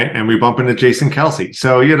 And we bump into Jason Kelsey.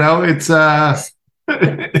 So it's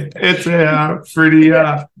it's pretty.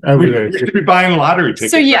 We should be buying lottery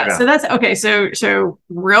tickets. So that's okay. So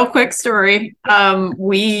real quick story.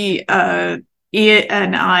 Ian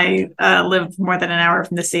and I live more than an hour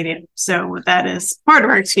from the stadium, so that is part of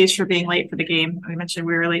our excuse for being late for the game. I mentioned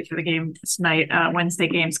we were late for the game tonight. Wednesday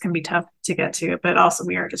games can be tough to get to, but also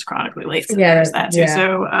we are just chronically late. So there's that too.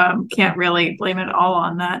 So can't really blame it all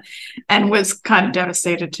on that. And was kind of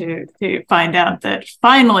devastated to find out that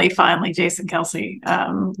finally, Jason Kelsey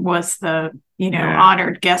was the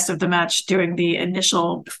honored guest of the match doing the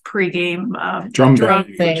initial pregame drum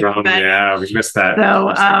thing. We missed that.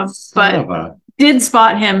 But did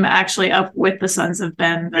spot him actually up with the Sons of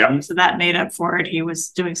Ben, so that made up for it. He was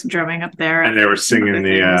doing some drumming up there, and they were singing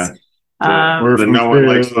the "No one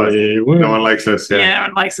likes us." No one likes us. Yeah, no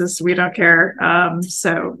one likes us. We don't care.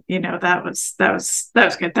 So that was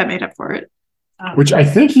good. That made up for it. Which I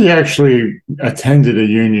think he actually attended a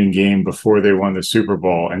Union game before they won the Super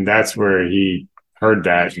Bowl, and that's where he heard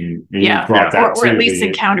that and he brought that or at least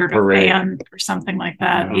encountered a fan or something like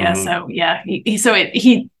that.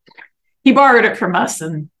 He borrowed it from us,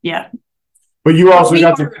 and But you also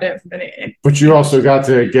got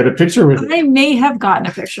to get a picture with him. I may have gotten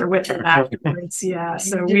a picture with him afterwards.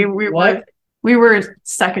 So we were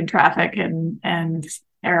stuck in traffic, and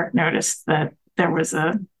Eric noticed that there was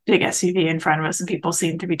a big SUV in front of us, and people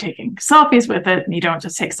seemed to be taking selfies with it. And you don't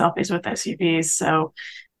just take selfies with SUVs, so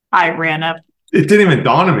I ran up. It didn't even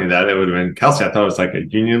dawn on me that it would have been Kelsey. I thought it was like a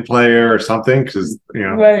Union player or something because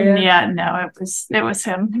no, it was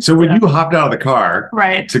him. So when you hopped out of the car,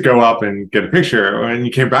 to go up and get a picture, and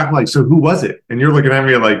you came back, I'm like, so who was it? And you're looking at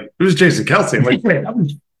me like, it was Jason Kelsey. I'm like, wait,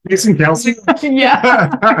 Jason Kelsey? I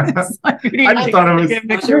just thought it was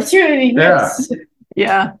opportunity.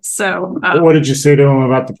 Yeah. So what did you say to him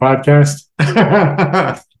about the podcast?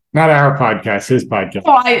 Not our podcast, his podcast.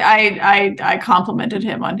 Well, I complimented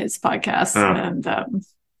him on his podcast, and that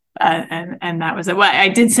was it. Well, I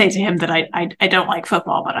did say to him that I don't like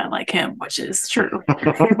football, but I like him, which is true.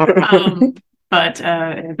 I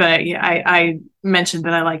mentioned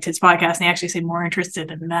that I liked his podcast, and he actually seemed more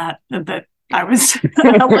interested in that I was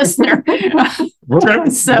a listener.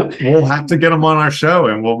 We'll have to get him on our show,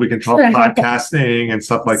 and we can talk podcasting and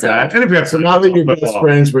stuff like that. And if you have now that you're best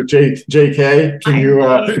friends with JK, can you?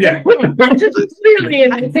 Clearly in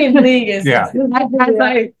the same league as as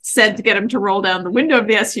I said to get him to roll down the window of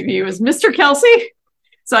the SUV was Mr. Kelsey.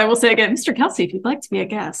 So I will say again, Mr. Kelsey, if you'd like to be a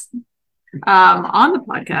guest on the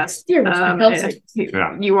podcast,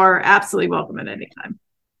 you are absolutely welcome at any time.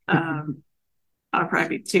 I'll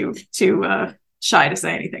probably be too shy to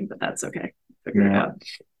say anything, but that's okay. Figure it out.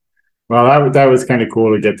 Well, that was kind of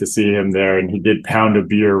cool to get to see him there, and he did pound a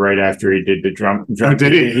beer right after he did the drum.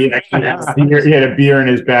 Did he? He had a beer in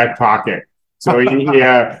his back pocket, so he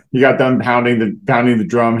got done pounding the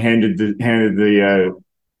drum, handed the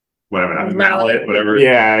mallet, whatever.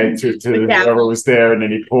 Yeah, to whoever was there, and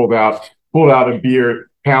then he pulled out a beer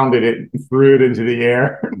pounded it, threw it into the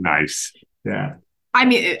air. Nice. Yeah. I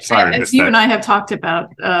mean, as you and I have talked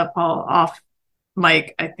about, Paul, off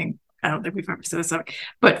mic, I don't think we've ever said this,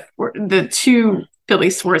 but for the two Philly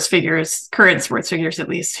sports figures, current sports figures at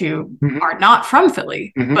least, who are not from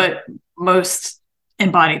Philly, but most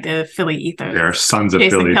embody the Philly ethos. They're sons of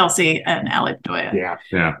Jason Philly. Kelce and Ali Bedoya. Yeah.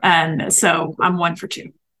 Yeah. And so I'm 1 for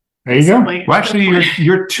 2. There you go. Well, actually,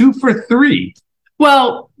 you're 2 for 3.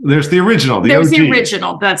 Well, there's the original. There's the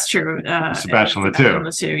original. That's true. Sebastian Le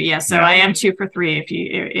Two. Yeah. So I am 2 for 3. If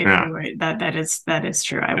you that is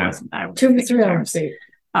true. I wasn't 2 for 3.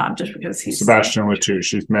 Just because he's Sebastian Le Two.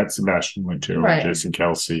 She's met Sebastian Le Two, right. Jason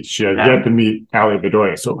Kelce. She had yet to meet Ali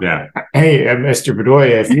Bedoya. So hey, Mr.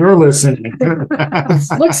 Bedoya, if you're listening,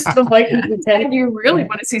 looks the Vikings lieutenant. You really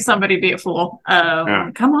want to see somebody be a fool?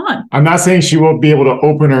 Come on. I'm not saying she won't be able to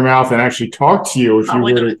open her mouth and actually talk to you if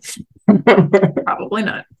Probably you not. Probably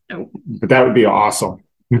not. Nope. But that would be awesome.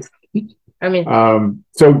 I mean,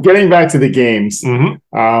 so getting back to the games,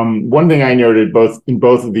 one thing I noted in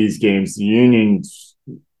both of these games, the Unions,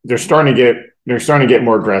 they're starting to get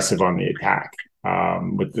more aggressive on the attack.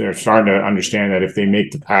 But they're starting to understand that if they make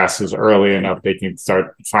the passes early enough, they can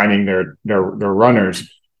start finding their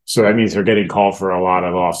runners. So that means they're getting called for a lot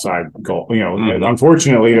of offside goal.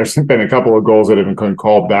 Unfortunately, there's been a couple of goals that have been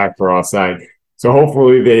called back for offside. So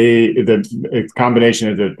hopefully the combination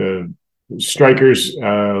of the strikers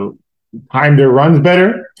time their runs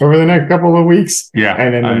better over the next couple of weeks. Yeah.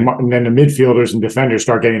 And then the midfielders and defenders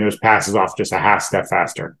start getting those passes off just a half step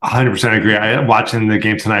faster. 100% agree. Watching the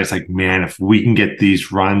game tonight, it's like, man, if we can get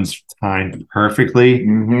these runs timed perfectly,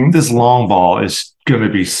 this long ball is going to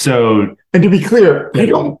be so. And to be clear, I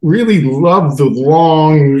don't really love the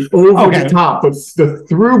long over the top, but the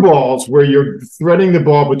through balls where you're threading the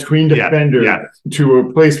ball between defenders to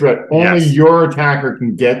a place where only your attacker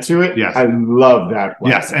can get to it. Yes. I love that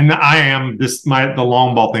play. Yes, and the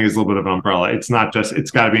long ball thing is a little bit of an umbrella. It's not just,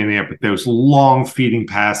 it's got to be in the air, but those long feeding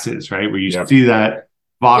passes, right, where you see that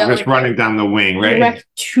Wagner's running down the wing, right? Direct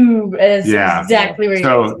tube is exactly where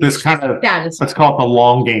so this kind of, let's call it the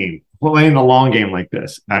long game. Playing the long game like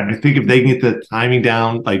this, I think if they can get the timing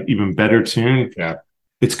down, like even better tuned,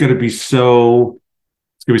 it's going to be so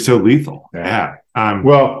lethal. Yeah.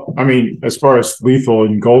 Well, I mean, as far as lethal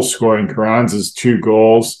and goal scoring, Carranza's 2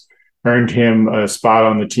 goals earned him a spot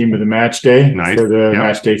on the team of the match day for the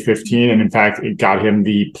match day 15, and in fact, it got him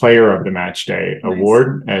the player of the match day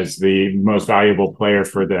award as the most valuable player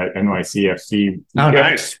for the NYCFC. Oh,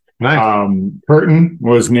 nice. Curtin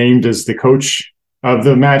was named as the coach of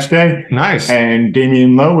the match day. Nice. And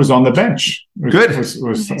Damian Lowe was on the bench. Good.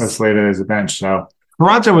 Was slated as a bench. So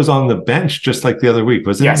Carranza was on the bench just like the other week,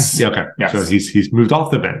 wasn't he? Yes. Yeah, okay. Yes. So he's moved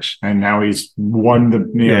off the bench. And now he's won the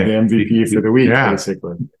MVP for the week,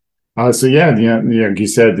 basically. So you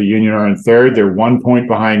said, the Union are in third. They're 1 point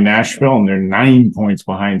behind Nashville, and they're 9 points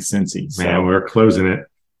behind Cincy. So man, we're closing it.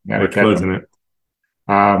 We're closing it.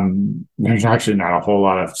 There's actually not a whole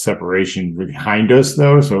lot of separation behind us,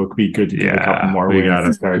 though, so it could be good to get a couple more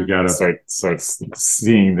wins. We gotta start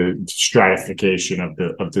seeing the stratification of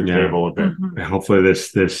the table a bit. Hopefully,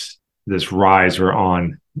 this rise we're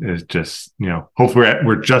on is just hopefully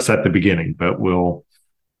we're just at the beginning, but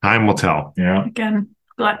time will tell. Yeah. Again,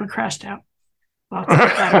 glad we crashed out.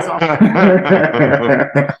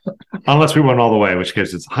 Unless we went all the way, in which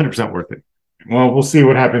case it's 100% worth it. Well, we'll see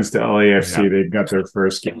what happens to LAFC. They've got their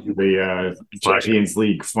first game of the Champions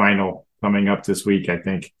League final coming up this week, I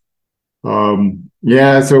think. So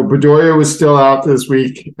Bedoya was still out this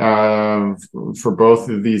week for both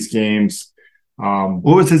of these games. What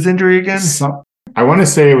was his injury again? I want to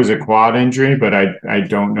say it was a quad injury, but I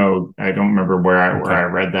don't know. I don't remember where I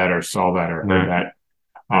read that or saw that or heard that.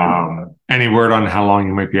 Any word on how long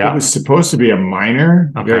you might be out? It was supposed to be a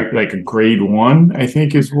minor, like a grade 1, I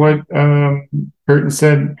think is what Curtin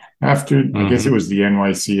said after. I guess it was the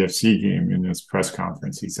NYCFC game in his press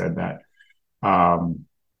conference. He said that.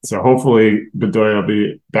 So hopefully Bedoya will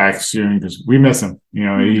be back soon because we miss him.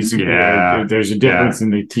 He's there's a difference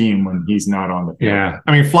in the team when he's not on the field. Yeah,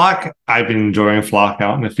 I mean Flock. I've been enjoying Flock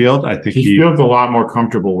out in the field. I think he feels a lot more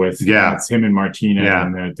comfortable with. Yeah, it's him and Martinez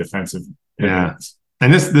in the defensive. Yeah.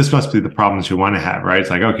 And this must be the problems you want to have, right? It's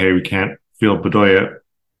like, okay, we can't feel Bedoya,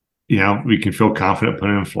 we can feel confident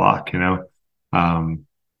putting in Flock, But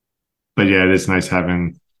yeah, it is nice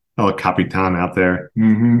having El Capitan out there.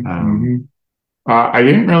 I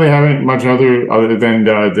didn't really have much other than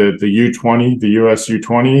the U20, the US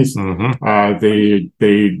U20s.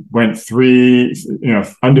 They went 3,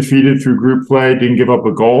 undefeated through group play, didn't give up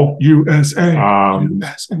a goal. USA.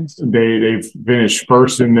 They finished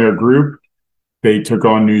first in their group. They took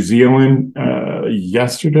on New Zealand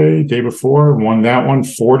yesterday, day before, won that one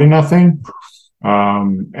 4-0.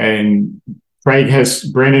 And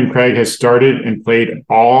Brandon Craig has started and played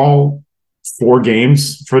all 4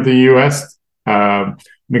 games for the U.S.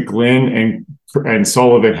 McGlynn and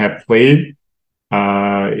Sullivan have played.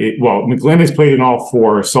 McGlynn has played in all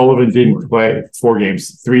 4. Sullivan didn't play 4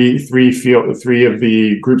 games, three of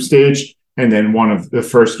the group stage, and then one of the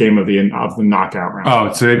first game of the knockout round.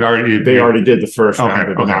 Oh, so they already did the first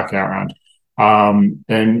round of the knockout round.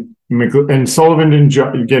 And Sullivan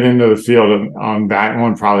didn't get into the field on that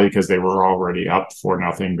one, probably because they were already up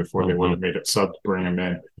 4-0 before they would have made it sub to bring him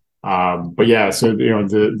in. But yeah, so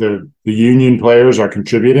the Union players are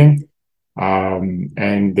contributing.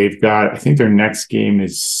 And they've got, I think their next game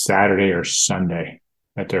is Saturday or Sunday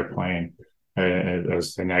that they're playing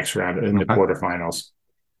as the next round in the quarterfinals.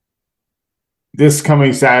 This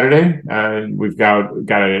coming Saturday, we've got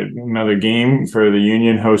another game for the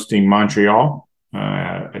Union hosting Montreal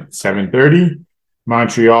at 7:30.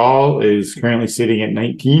 Montreal is currently sitting at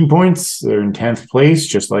 19 points. They're in 10th place,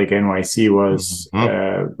 just like NYC was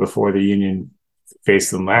before the Union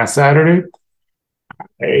faced them last Saturday.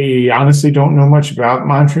 I honestly don't know much about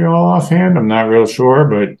Montreal offhand. I'm not real sure,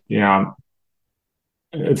 but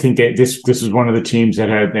I think that this is one of the teams that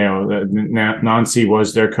had, Nancy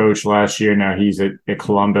was their coach last year. Now he's at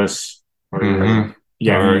Columbus.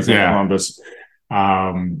 He's at Columbus.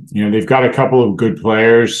 They've got a couple of good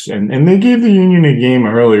players, and they gave the Union a game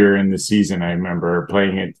earlier in the season. I remember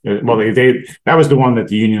playing it. Well, they that was the one that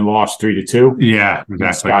the Union lost 3-2. Yeah,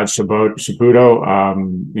 exactly. Scott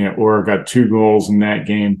Saputo, Ora got 2 goals in that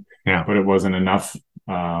game, but it wasn't enough.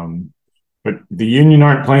 But the Union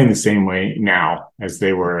aren't playing the same way now as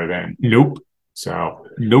they were then. Nope. So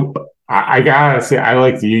I gotta say I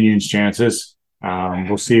like the Union's chances.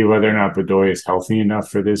 We'll see whether or not Bedoya is healthy enough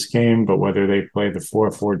for this game, but whether they play the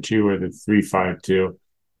 4-4-2 or the 3-5-2,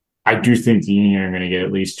 I do think the Union are going to get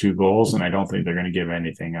at least 2 goals, and I don't think they're going to give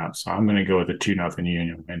anything up. So I'm going to go with a 2-0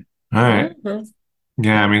 Union win. All right.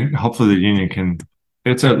 Yeah, I mean, hopefully the Union can.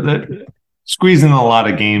 It's squeezing a lot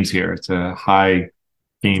of games here. It's a high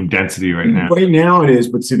game density right now. Right now it is,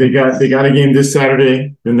 but see, they got a game this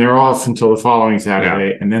Saturday, then they're off until the following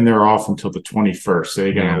Saturday, and then they're off until the 21st. So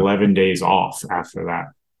they got 11 days off after that.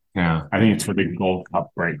 Yeah, I think it's for the Gold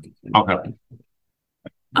Cup break. Okay.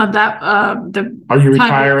 Are you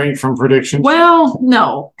retiring from predictions? Well,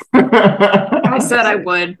 no. I said I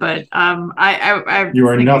would, but I you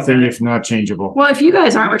are nothing if not changeable. Well, if you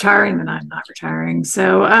guys aren't retiring, then I'm not retiring.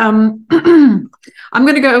 So I'm going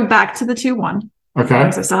to go back to the 2-1. Okay. I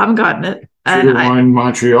still haven't gotten it. 2-1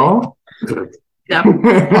 Montreal. Yeah. Come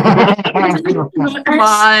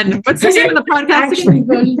on. What's the name of the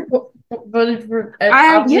podcast? Voted for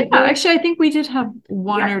actually, I think we did have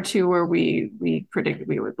one or two where we predicted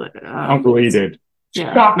we would. Uncle Lee did.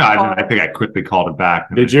 Yeah. No, I think I quickly called it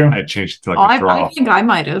back. Did you? I changed it to like a draw. I think I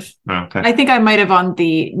might have. Okay. I think I might have on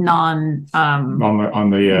the on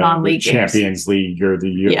the non-league Champions League or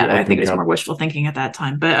the I think it was more wishful thinking at that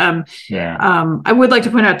time. But I would like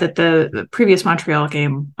to point out that the previous Montreal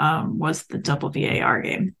game was the double VAR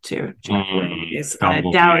game too. I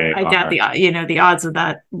doubt the odds of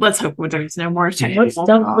that. Let's hope there's no more technical.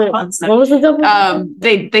 What was the double?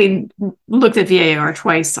 They looked at VAR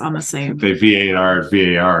twice on the same. They VAR.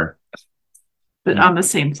 But on the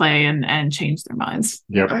same play and changed their minds.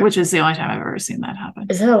 Yep. Which is the only time I've ever seen that happen.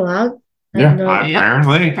 Is that allowed? Yeah.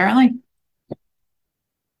 Apparently.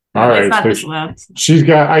 All right. It's not So disallowed.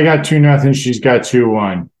 I got 2-0. She's got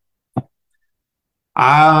 2-1.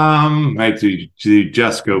 I do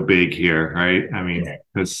just go big here, right? I mean,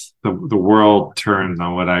 because the world turns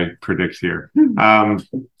on what I predict here. I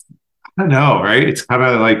don't know, right? It's kind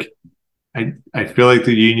of like I feel like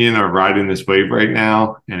the Union are riding this wave right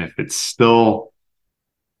now, and if it's still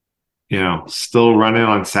running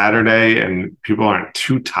on Saturday and people aren't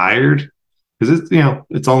too tired, because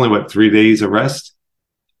it's only 3 days of rest.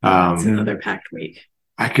 It's another packed week.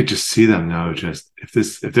 I could just see them though. Just if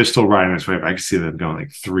they're still riding this wave, I could see them going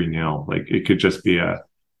like 3-0. Like it could just be a.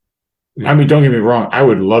 I mean, don't get me wrong. I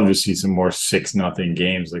would love to see some more 6-0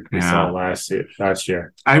 games like we saw last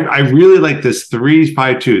year. I really like this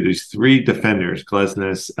 3-5-2. These 3 defenders,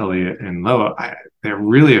 Glesnes, Elliott, and Loa. They're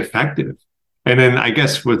really effective. And then I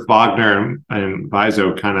guess with Wagner and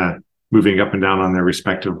Vizo kind of moving up and down on their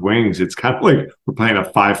respective wings, it's kind of like we're playing a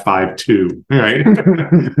 5-5-2, right?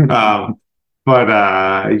 But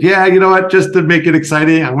you know what? Just to make it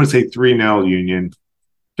exciting, I'm going to say 3-0 Union.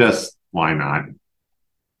 Just why not?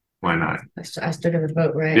 Why not? I still got the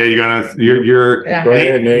vote right. Yeah, you're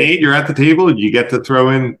Nate, you're at the table. You get to throw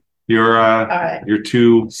in, your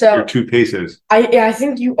two pesos. I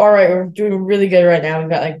think you are right. We're doing really good right now. We've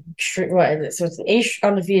got like what is it? So it's an 8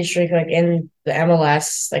 undefeated streak like in the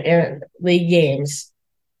MLS, like in league games.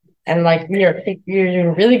 And like you're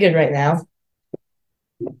doing really good right now.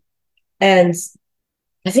 And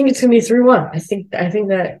I think it's gonna be 3-1. I think that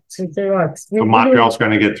it's gonna be 3-1. So Montreal's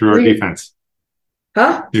gonna get through our defense.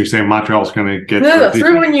 Huh? You're saying Montreal's gonna get no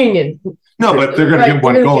 3-1 Union. No, but they're gonna get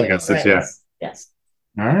one goal against us, yeah. Yes.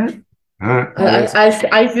 All right.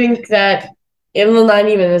 I think that in the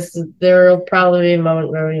 90 minutes there will probably be a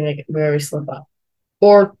moment where we slip up.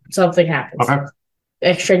 Or something happens. Okay.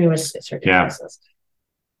 Extraneous. Yeah.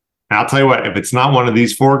 I'll tell you what, if it's not one of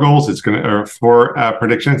these 4 goals, it's gonna or 4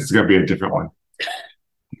 predictions, it's gonna be a different one.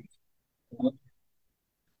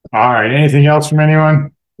 All right. Anything else from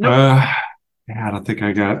anyone? Nope. Yeah, I don't think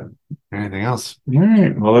I got anything else. All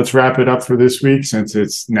right. Well, let's wrap it up for this week since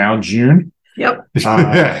it's now June. Yep.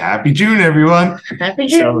 Happy June, everyone. Happy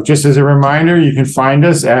June. So just as a reminder, you can find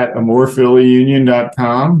us at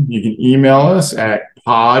amorphillyunion.com. You can email us at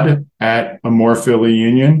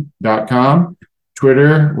pod@amorphillyunion.com.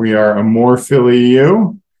 Twitter, we are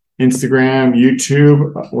amorphillyu. Instagram,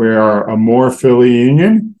 YouTube, we are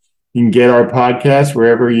amorphillyunion. You can get our podcast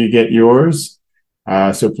wherever you get yours.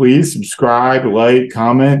 So please subscribe, like,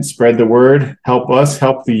 comment, spread the word. Help us,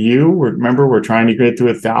 help the you. Remember, we're trying to get to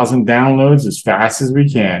 1,000 downloads as fast as we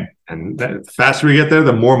can. And the faster we get there,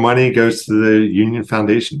 the more money goes to the Union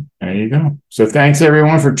Foundation. There you go. So thanks,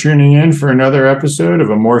 everyone, for tuning in for another episode of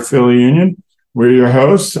A More Philly Union. We're your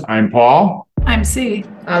hosts. I'm Paul. I'm C.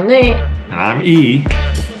 I'm Nate. And I'm E.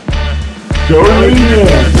 Go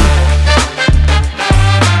Union!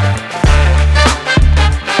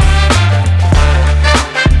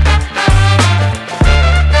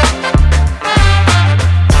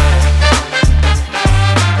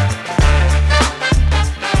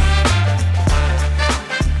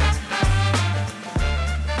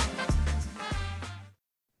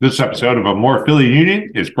 This episode of A More Philly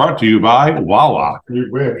Union is brought to you by Wawa. You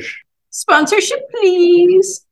wish. Sponsorship, please.